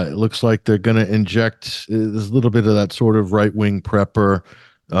 It looks like they're going to inject there's a little bit of that sort of right-wing prepper,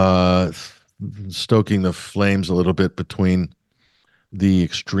 stoking the flames a little bit between the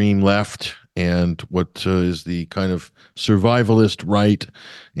extreme left and what is the kind of survivalist right.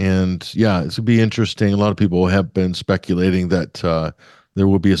 And yeah, it's going to be interesting. A lot of people have been speculating that there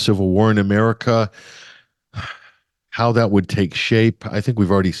will be a civil war in America. How that would take shape, I think we've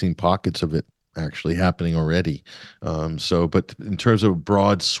already seen pockets of it actually happening already. But in terms of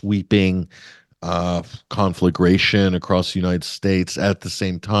broad sweeping conflagration across the United States at the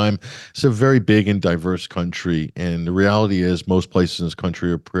same time. It's a very big and diverse country, and the reality is most places in this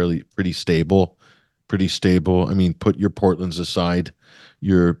country are pretty stable, pretty stable. I mean, put your Portlands aside,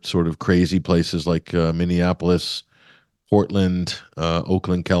 your sort of crazy places like Minneapolis, Portland,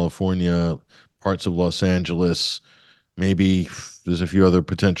 Oakland, California, parts of Los Angeles. Maybe there's a few other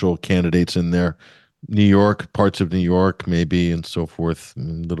potential candidates in there. New York, parts of New York, maybe, and so forth. A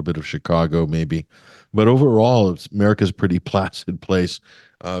little bit of Chicago, maybe. But overall, America's a pretty placid place.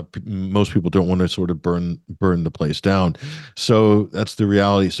 Most people don't want to sort of burn the place down. So that's the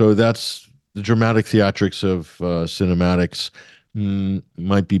reality. So that's the dramatic theatrics of cinematics.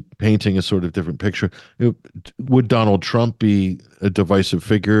 Might be painting a sort of different picture. Would Donald Trump be a divisive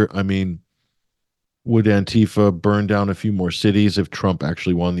figure? I mean, would Antifa burn down a few more cities if Trump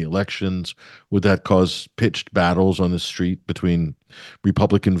actually won the elections? Would that cause pitched battles on the street between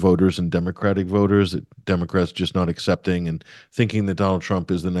Republican voters and Democratic voters? That Democrats just not accepting and thinking that Donald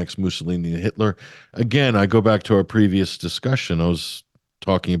Trump is the next Mussolini and Hitler? Again, I go back to our previous discussion. I was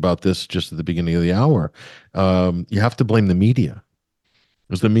talking about this just at the beginning of the hour. You have to blame the media,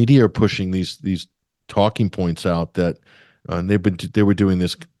 because the media are pushing these talking points out that they were doing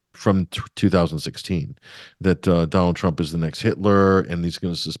this from 2016, that Donald Trump is the next Hitler and he's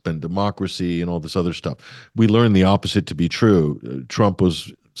going to suspend democracy and all this other stuff. We learned the opposite to be true. Trump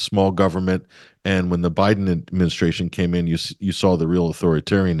was small government, and when the Biden administration came in, you saw the real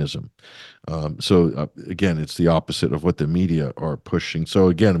authoritarianism. Again, it's the opposite of what the media are pushing. So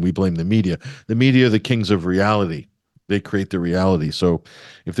again, we blame the media. The media are the kings of reality. They create the reality. So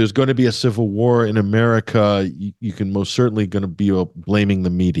if there's going to be a civil war in America, you can most certainly going to be blaming the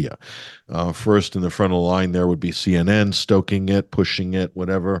media. First in the front of the line there would be CNN stoking it, pushing it,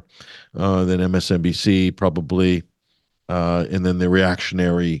 whatever. Then MSNBC probably. And then the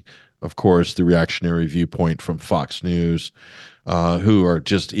reactionary viewpoint from Fox News, who are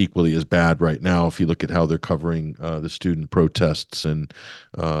just equally as bad right now if you look at how they're covering the student protests and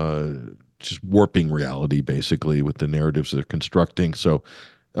just warping reality basically with the narratives they're constructing. So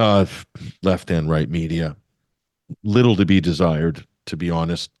left and right media, little to be desired, to be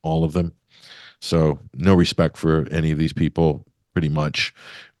honest, all of them. So no respect for any of these people, pretty much.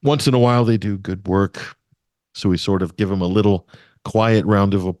 Once in a while they do good work, so we sort of give them a little quiet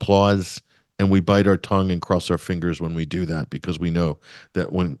round of applause, and we bite our tongue and cross our fingers when we do that, because we know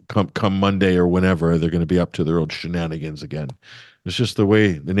that when come Monday or whenever, they're going to be up to their old shenanigans again. It's just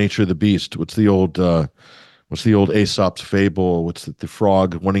the nature of the beast. What's the old Aesop's fable? What's the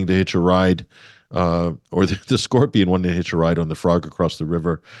frog wanting to hitch a ride, or the scorpion wanting to hitch a ride on the frog across the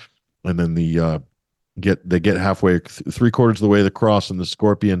river, and then they get halfway, three-quarters of the way across, and the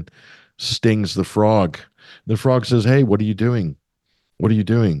scorpion stings the frog. The frog says, "Hey, what are you doing? What are you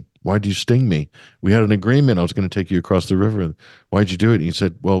doing? Why'd you sting me? We had an agreement. I was going to take you across the river. Why'd you do it?" And he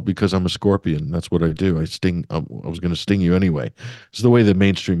said, "Well, because I'm a scorpion. That's what I do. I sting. I was going to sting you anyway." It's the way the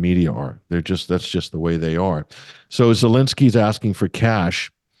mainstream media are. That's just the way they are. So Zelensky's asking for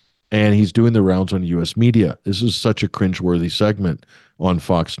cash, and he's doing the rounds on U.S. media. This is such a cringeworthy segment on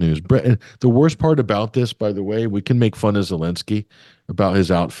Fox News. The worst part about this, by the way, we can make fun of Zelensky about his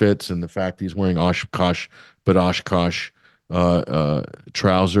outfits and the fact he's wearing Oshkosh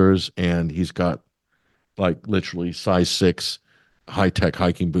trousers, and he's got like literally size 6 high-tech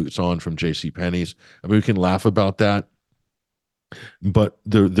hiking boots on from JCPenney's. I mean, we can laugh about that, but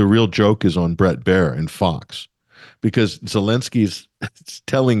the real joke is on Bret Baier and Fox, because Zelensky's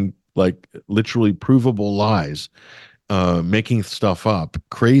telling like literally provable lies, making stuff up,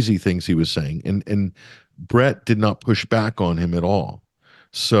 crazy things he was saying, and Bret did not push back on him at all.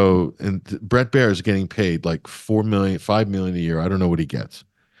 So, and Bret Baier is getting paid like $4 million, $5 million a year. I don't know what he gets.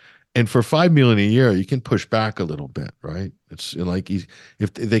 And for $5 million a year, you can push back a little bit, right? It's like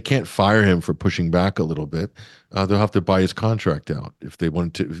if they can't fire him for pushing back a little bit, they'll have to buy his contract out if they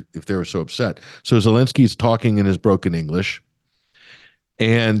wanted to, if they were so upset. So Zelensky's talking in his broken English,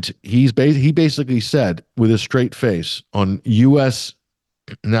 and he basically said with a straight face on U.S.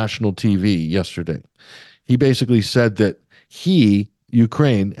 national TV yesterday, he basically said that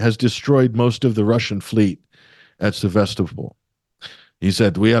Ukraine, has destroyed most of the Russian fleet at Sevastopol. He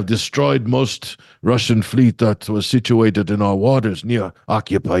said, "We have destroyed most Russian fleet that was situated in our waters near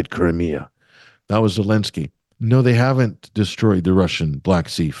occupied Crimea." That was Zelensky. No, they haven't destroyed the Russian Black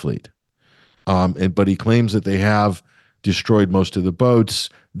Sea fleet. But he claims that they have destroyed most of the boats.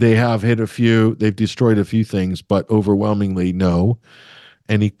 They have hit a few. They've destroyed a few things, but overwhelmingly no.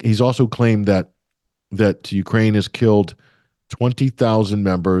 And he's also claimed that Ukraine has killed 20,000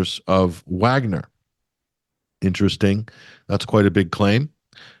 members of Wagner. Interesting. That's quite a big claim.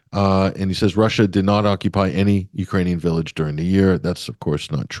 And he says Russia did not occupy any Ukrainian village during the year. That's, of course,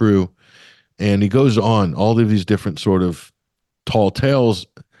 not true. And he goes on, all of these different sort of tall tales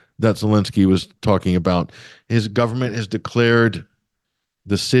that Zelensky was talking about. His government has declared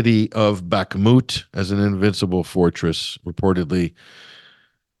the city of Bakhmut as an invincible fortress, reportedly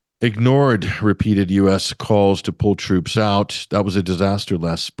ignored repeated U.S. calls to pull troops out. That was a disaster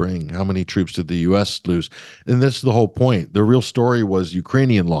last spring. How many troops did the U.S. lose? And that's the whole point. The real story was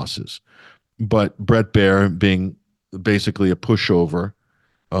Ukrainian losses. But Brett Baer, being basically a pushover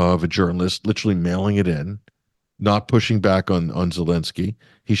of a journalist, literally mailing it in, not pushing back on Zelensky,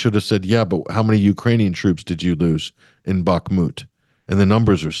 he should have said, yeah, but how many Ukrainian troops did you lose in Bakhmut? And the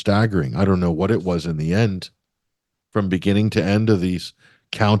numbers are staggering. I don't know what it was in the end, from beginning to end of these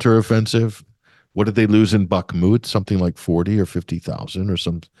counteroffensive. What did they lose in Bakhmut? Something like 40 or 50,000 or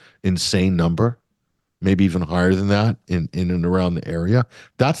some insane number, maybe even higher than that in and around the area.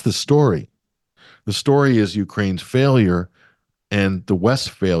 That's the story. The story is Ukraine's failure and the West's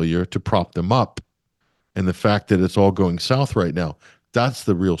failure to prop them up, and the fact that it's all going south right now. That's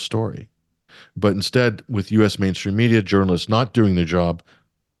the real story. But instead, with U.S. mainstream media, journalists not doing their job,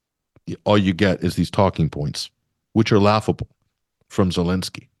 all you get is these talking points, which are laughable, from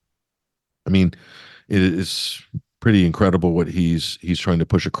Zelensky. I mean, it is pretty incredible what he's trying to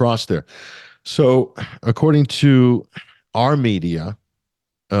push across there. So, according to our media,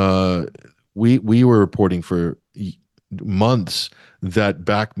 we were reporting for months that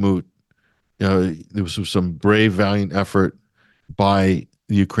Bakhmut, there was some brave, valiant effort by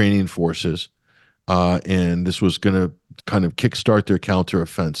the Ukrainian forces, and this was going to kind of kickstart their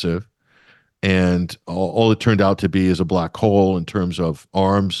counteroffensive. And all it turned out to be is a black hole in terms of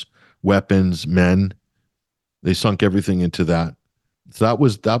arms, weapons, men. They sunk everything into that. So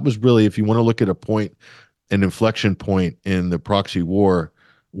that was really, if you want to look at an inflection point in the proxy war,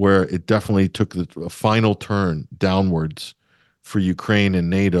 where it definitely took a final turn downwards for Ukraine and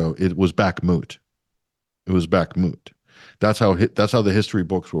NATO, it was Bakhmut. It was Bakhmut. That's how the history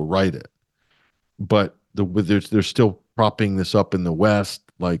books will write it. But they're still propping this up in the West,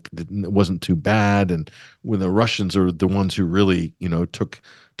 like it wasn't too bad, and when the Russians are the ones who really, took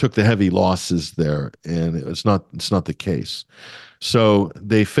the heavy losses there, and it's not the case. So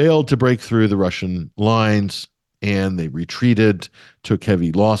they failed to break through the Russian lines, and they retreated, took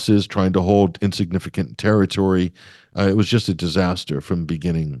heavy losses, trying to hold insignificant territory. It was just a disaster from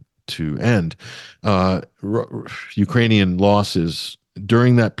beginning to end. Ukrainian losses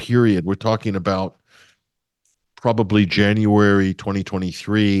during that period, we're talking about probably January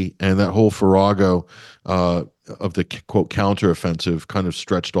 2023, and that whole farrago of the quote counteroffensive kind of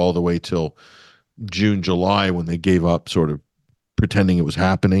stretched all the way till June, July, when they gave up, sort of pretending it was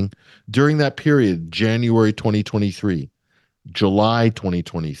happening. During that period, January 2023, July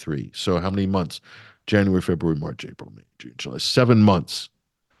 2023. So how many months? January, February, March, April, May, June, July. 7 months.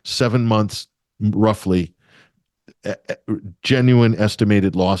 7 months, roughly. Genuine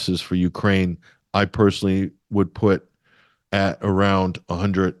estimated losses for Ukraine, I personally would put at around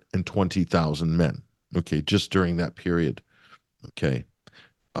 120,000 men. Okay, just during that period. Okay.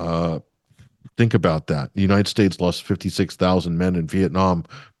 Think about that. The United States lost 56,000 men in Vietnam,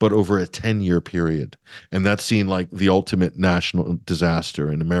 but over a 10-year period. And that's seen like the ultimate national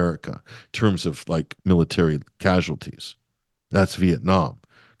disaster in America in terms of like military casualties. That's Vietnam.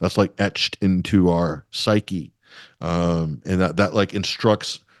 That's like etched into our psyche. And that like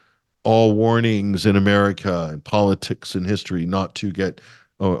instructs all warnings in America and politics and history not to get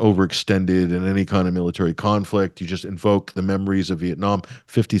overextended in any kind of military conflict. You just invoke the memories of Vietnam.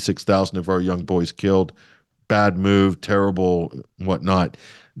 56,000 of our young boys killed. Bad move, terrible, whatnot.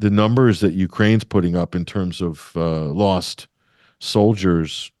 The numbers that Ukraine's putting up in terms of lost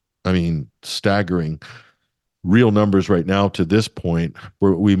soldiers I mean, staggering. Real numbers right now to this point,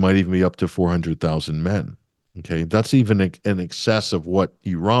 where we might even be up to 400,000 men. Okay, that's even in excess of what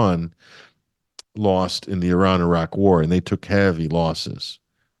Iran lost in the Iran-Iraq war, and they took heavy losses.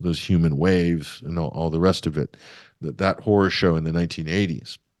 Those human waves and all the rest of it. That horror show in the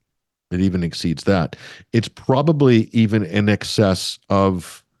 1980s, it even exceeds that. It's probably even in excess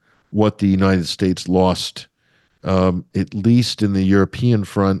of what the United States lost, at least in the European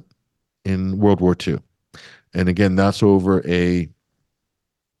front in World War II. And again, that's over let's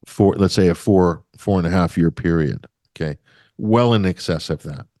say a 4.5 year period. Okay. Well in excess of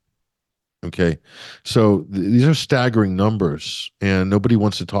that. Okay. So these are staggering numbers, and nobody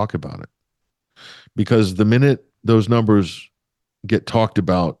wants to talk about it, because the minute those numbers get talked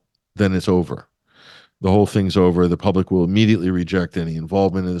about, then it's over. The whole thing's over. The public will immediately reject any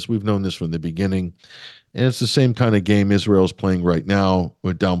involvement in this. We've known this from the beginning. And it's the same kind of game Israel's playing right now.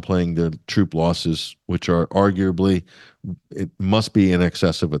 We're downplaying their troop losses, which are arguably, it must be in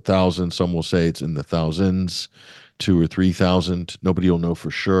excess of 1,000. Some will say it's in the thousands, 2,000 or 3,000. Nobody will know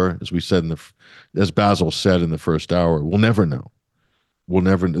for sure. As we said as Basil said in the first hour, we'll never know. We'll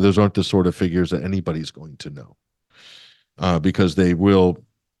never. Those aren't the sort of figures that anybody's going to know, because they will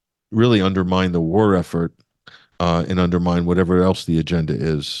really undermine the war effort. And undermine whatever else the agenda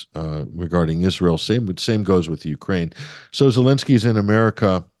is regarding Israel. Same goes with Ukraine. So Zelensky's in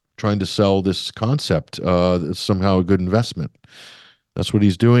America trying to sell this concept. It's somehow a good investment. That's what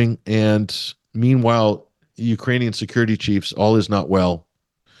he's doing. And meanwhile, Ukrainian security chiefs, all is not well.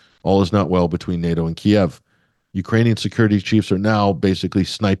 All is not well between NATO and Kiev. Ukrainian security chiefs are now basically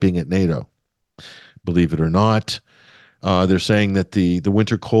sniping at NATO. Believe it or not. They're saying that the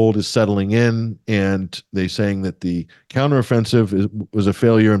winter cold is settling in, and they're saying that the counteroffensive was a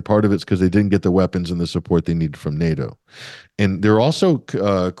failure, and part of it's because they didn't get the weapons and the support they needed from NATO. And they're also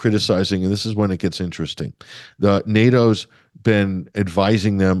criticizing, and this is when it gets interesting, NATO's been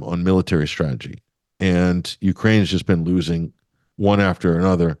advising them on military strategy, and Ukraine's just been losing one after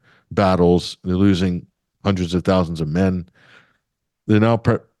another battles. They're losing hundreds of thousands of men.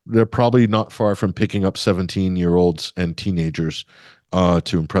 They're probably not far from picking up 17-year-olds and teenagers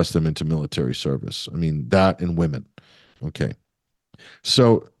to impress them into military service. I mean, that and women. Okay.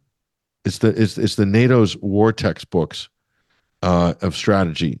 So it's the NATO's war textbooks of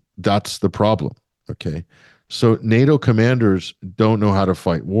strategy. That's the problem. Okay. So NATO commanders don't know how to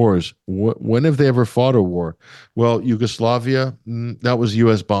fight wars. When have they ever fought a war? Well, Yugoslavia, that was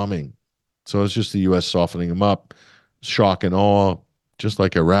U.S. bombing. So it's just the U.S. softening them up, shock and awe. Just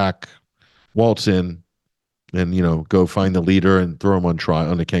like Iraq, waltz in and go find the leader and throw him on trial,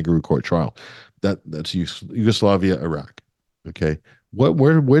 on a kangaroo court trial. That's Yugoslavia, Iraq. Okay,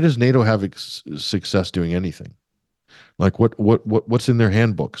 where does NATO have success doing anything? Like what's in their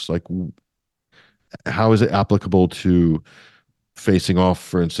handbooks? Like how is it applicable to facing off,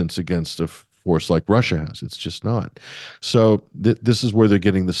 for instance, against a force like Russia has? It's just not. So this is where they're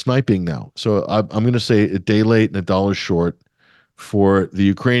getting the sniping now. So I'm going to say a day late and a dollar short for the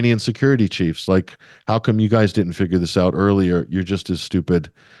Ukrainian security chiefs. Like, how come you guys didn't figure this out earlier? You're just as stupid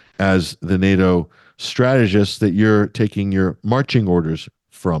as the NATO strategists that you're taking your marching orders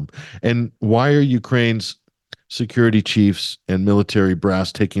from. And why are Ukraine's security chiefs and military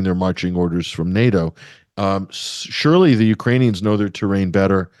brass taking their marching orders from NATO? Surely the Ukrainians know their terrain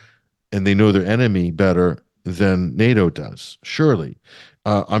better, and they know their enemy better than NATO does. Surely.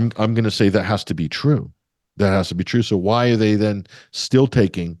 I'm going to say that has to be true. That has to be true. So why are they then still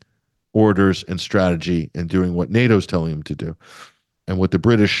taking orders and strategy and doing what NATO's telling them to do, and what the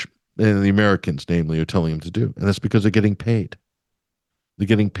British and the Americans, namely, are telling them to do? And that's because they're getting paid. They're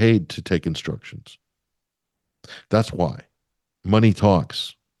getting paid to take instructions. That's why. Money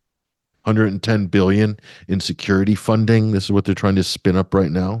talks. 110 billion in security funding. This is what they're trying to spin up right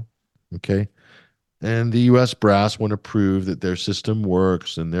now. Okay. And the U.S. brass want to prove that their system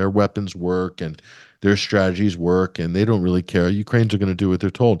works and their weapons work and their strategies work, and they don't really care. Ukrainians are going to do what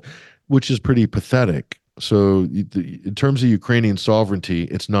they're told, which is pretty pathetic. So in terms of Ukrainian sovereignty,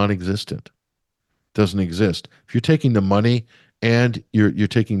 it's non-existent. It doesn't exist. If you're taking the money and you're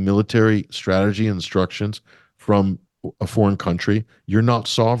taking military strategy and instructions from a foreign country, you're not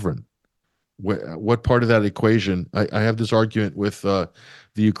sovereign. What part of that equation? I have this argument with the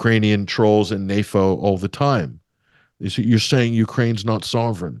Ukrainian trolls and NAFO all the time. You're saying Ukraine's not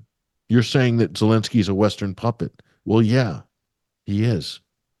sovereign. You're saying that Zelensky's a Western puppet. Well, yeah, he is.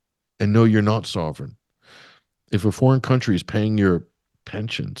 And no, you're not sovereign. If a foreign country is paying your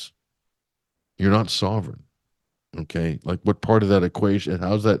pensions, you're not sovereign. Okay? Like, what part of that equation,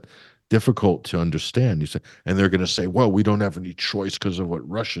 how's that difficult to understand. You say, and they're going to say, well, we don't have any choice because of what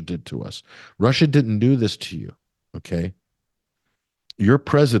Russia did to us. Russia didn't do this to you, okay? Your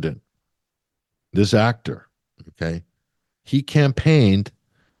president, this actor, okay, he campaigned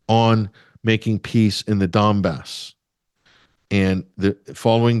on making peace in the Donbass. And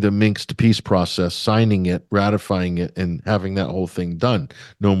following the Minsk peace process, signing it, ratifying it, and having that whole thing done.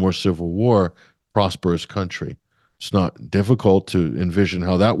 No more civil war, prosperous country. It's not difficult to envision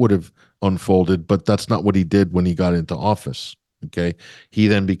how that would have unfolded, but that's not what he did when he got into office. Okay. He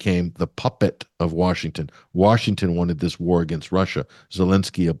then became the puppet of Washington. Washington wanted this war against Russia.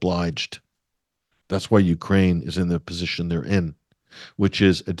 Zelensky obliged. That's why Ukraine is in the position they're in, which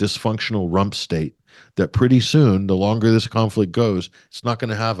is a dysfunctional rump state that pretty soon, the longer this conflict goes, it's not going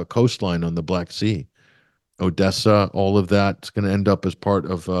to have a coastline on the Black Sea. Odessa, all of that, it's going to end up as part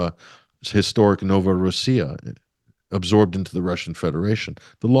of historic Novorossiya, absorbed into the Russian Federation.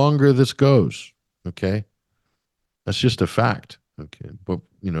 The longer this goes, okay, that's just a fact. Okay, but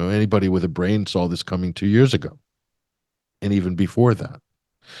you know, anybody with a brain saw this coming 2 years ago, and even before that.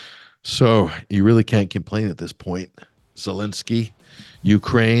 So you really can't complain at this point. Zelensky,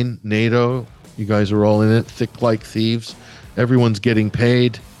 Ukraine, NATO, you guys are all in it, thick like thieves. Everyone's getting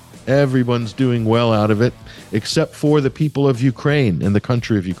paid. Everyone's doing well out of it, except for the people of Ukraine and the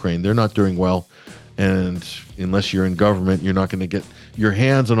country of Ukraine. They're not doing well. And unless you're in government, you're not going to get your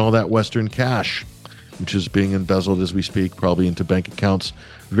hands on all that Western cash, which is being embezzled as we speak, probably into bank accounts,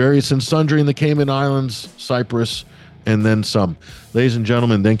 various and sundry in the Cayman Islands, Cyprus, and then some. Ladies and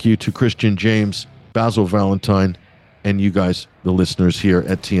gentlemen, thank you to Kristian James, Basil Valentine, and you guys, the listeners here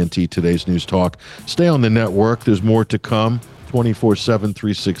at TNT Today's News Talk. Stay on the network. There's more to come. 24/7,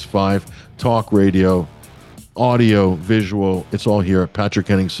 365, talk radio, audio, visual. It's all here. Patrick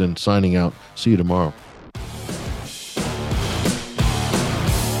Henningsen signing out. See you tomorrow.